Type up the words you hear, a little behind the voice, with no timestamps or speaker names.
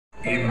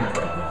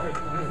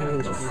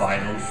Improv, the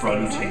final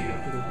frontier.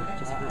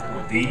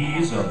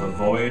 These are the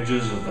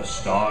voyages of the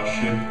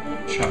starship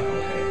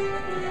Chucklehead.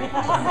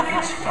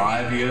 Its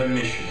 5-year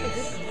mission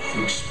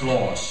to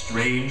explore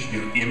strange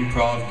new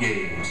improv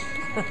games,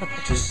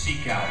 to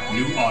seek out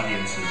new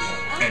audiences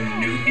and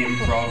new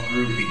improv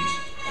groupies,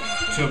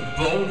 to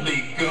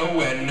boldly go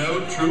where no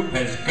troupe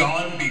has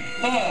gone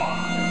before.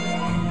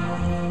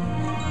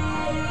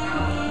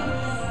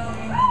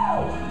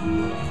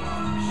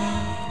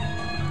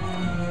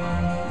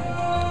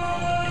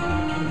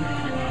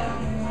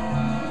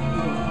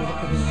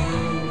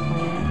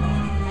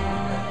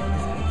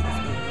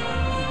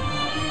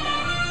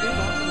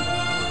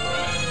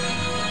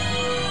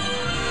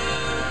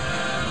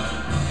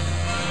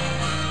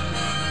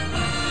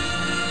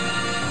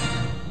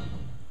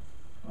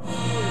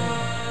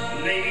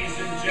 Ladies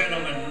and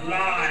gentlemen,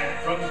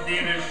 live from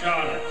Theater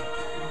Charlotte,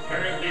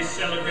 currently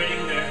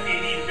celebrating their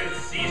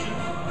 85th season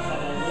of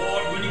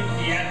award-winning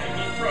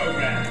theatrical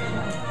program.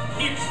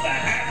 It's the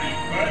Happy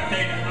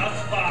Birthday to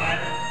Us 5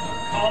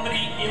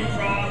 comedy,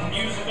 improv,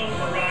 musical,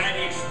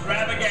 variety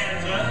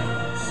extravaganza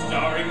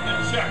starring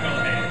the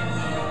Chuckleheads,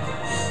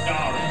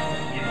 starring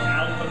in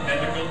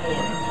alphabetical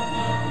order.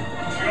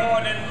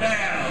 Jordan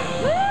Bell.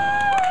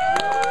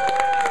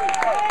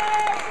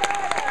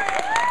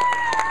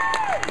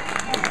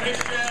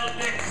 Michelle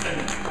Dixon,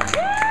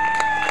 Jim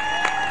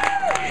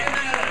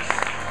Ellis,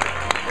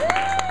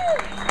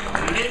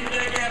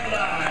 Linda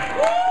Gebline,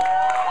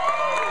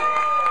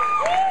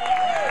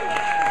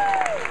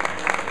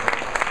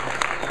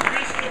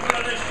 Christopher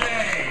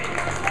Lachey,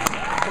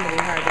 It's going to be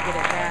hard to get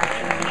it back.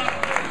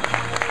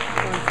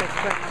 Going so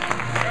quick.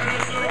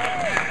 Curtis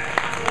Overcat,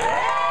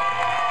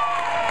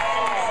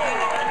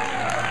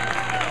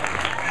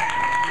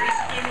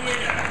 Kristen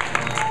Winner,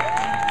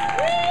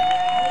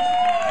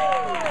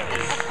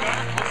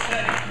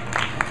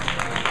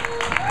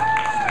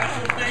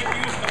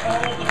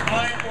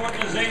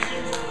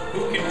 organizations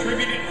who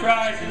contributed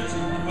prizes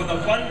for the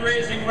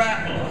fundraising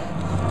raffle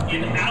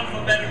in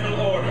alphabetical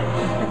order.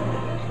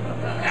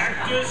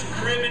 Actors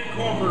Crib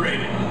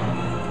Incorporated,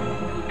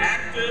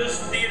 Actors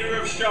Theater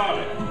of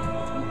Charlotte,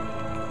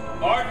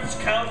 Arts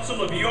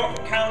Council of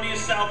York County,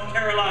 South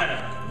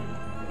Carolina,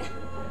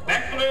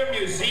 Beckler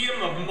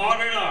Museum of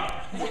Modern Art,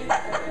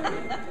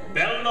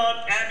 Belmont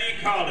Abbey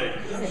College,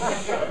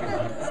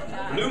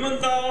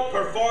 Blumenthal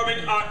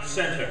Performing Arts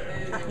Center,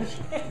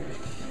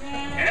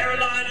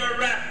 Carolina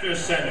Raptor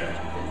Center,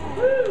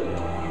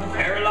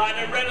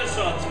 Carolina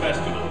Renaissance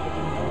Festival,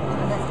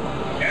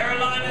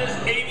 Carolina's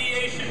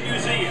Aviation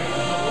Museum,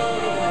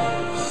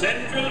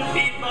 Central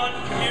Piedmont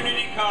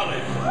Community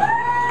College,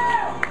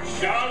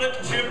 Charlotte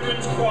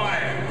Children's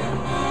Choir,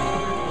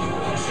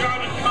 the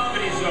Charlotte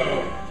Comedy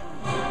Zone,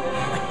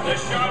 the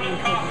Charlotte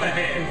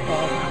Copperhead,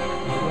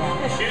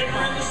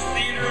 Children's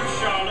Theater of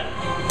Charlotte,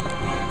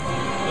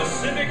 the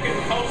Civic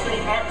and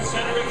Cultural Arts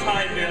Center of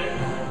Pineville,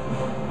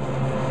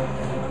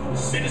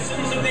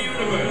 Citizens of the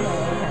Universe,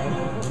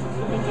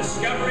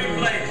 Discovery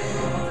Place,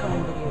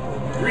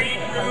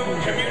 Green Room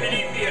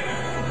Community Theater,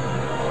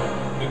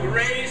 the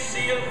Gray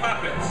Seal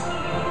Puppets,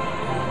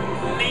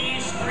 Lee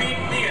Street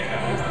Theater,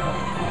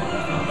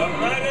 the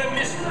Murder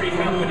Mystery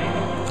Company,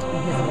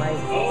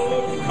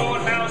 Old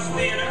Courthouse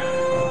Theater,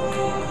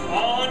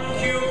 On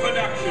Cue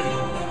Production,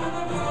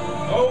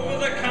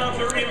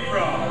 Over-the-Counter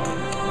Improv,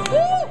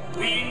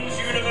 Queen's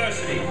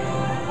University,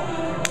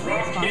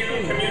 Rock Hill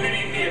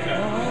Community Theater,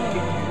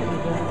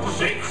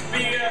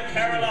 Shakespeare,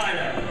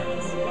 Carolina,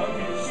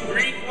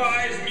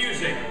 Streetwise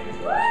Music,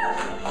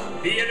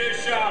 Theater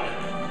Charlotte,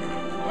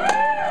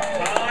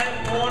 Time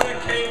Warner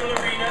Cable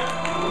Arena,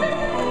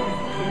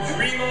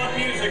 Tremont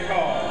Music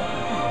Hall,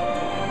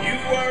 You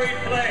Worry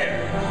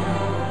Players,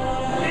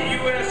 the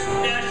U.S.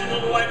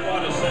 National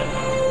Whitewater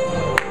Center,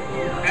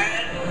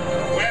 and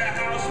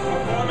Warehouse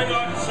Performing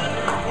Arts Center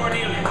of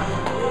Cornelius.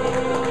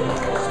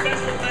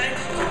 Special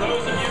thanks to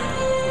those of you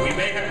we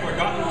may have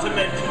forgotten to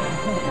mention.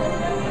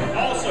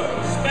 Also,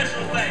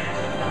 special thanks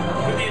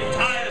to the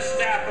entire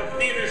staff of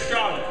Theater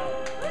Charlotte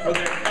for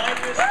their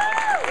kindness.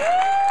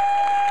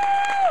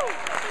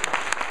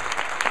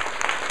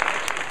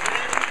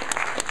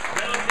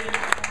 Relative,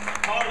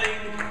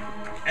 colleague,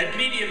 and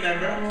media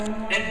member,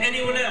 and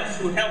anyone else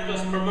who helped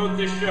us promote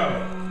this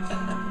show.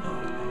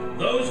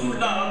 Those who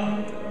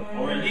love,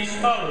 or at least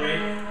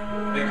tolerate,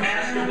 the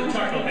cast of the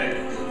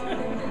Chuckleheads.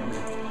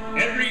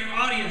 Every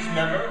audience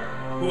member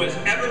who has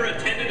ever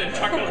attended a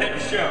Chucklehead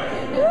show.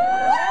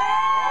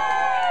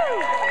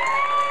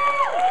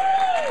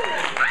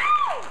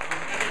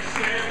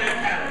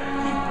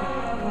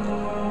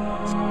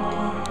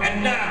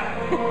 And now,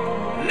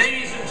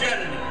 ladies and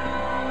gentlemen,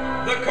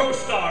 the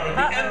co-star of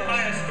The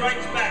Empire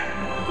Strikes Back,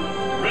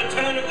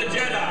 Return of the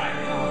Jedi,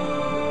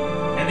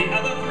 and the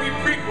other 3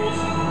 prequels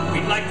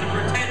we'd like to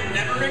pretend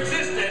never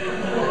existed,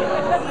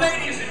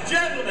 ladies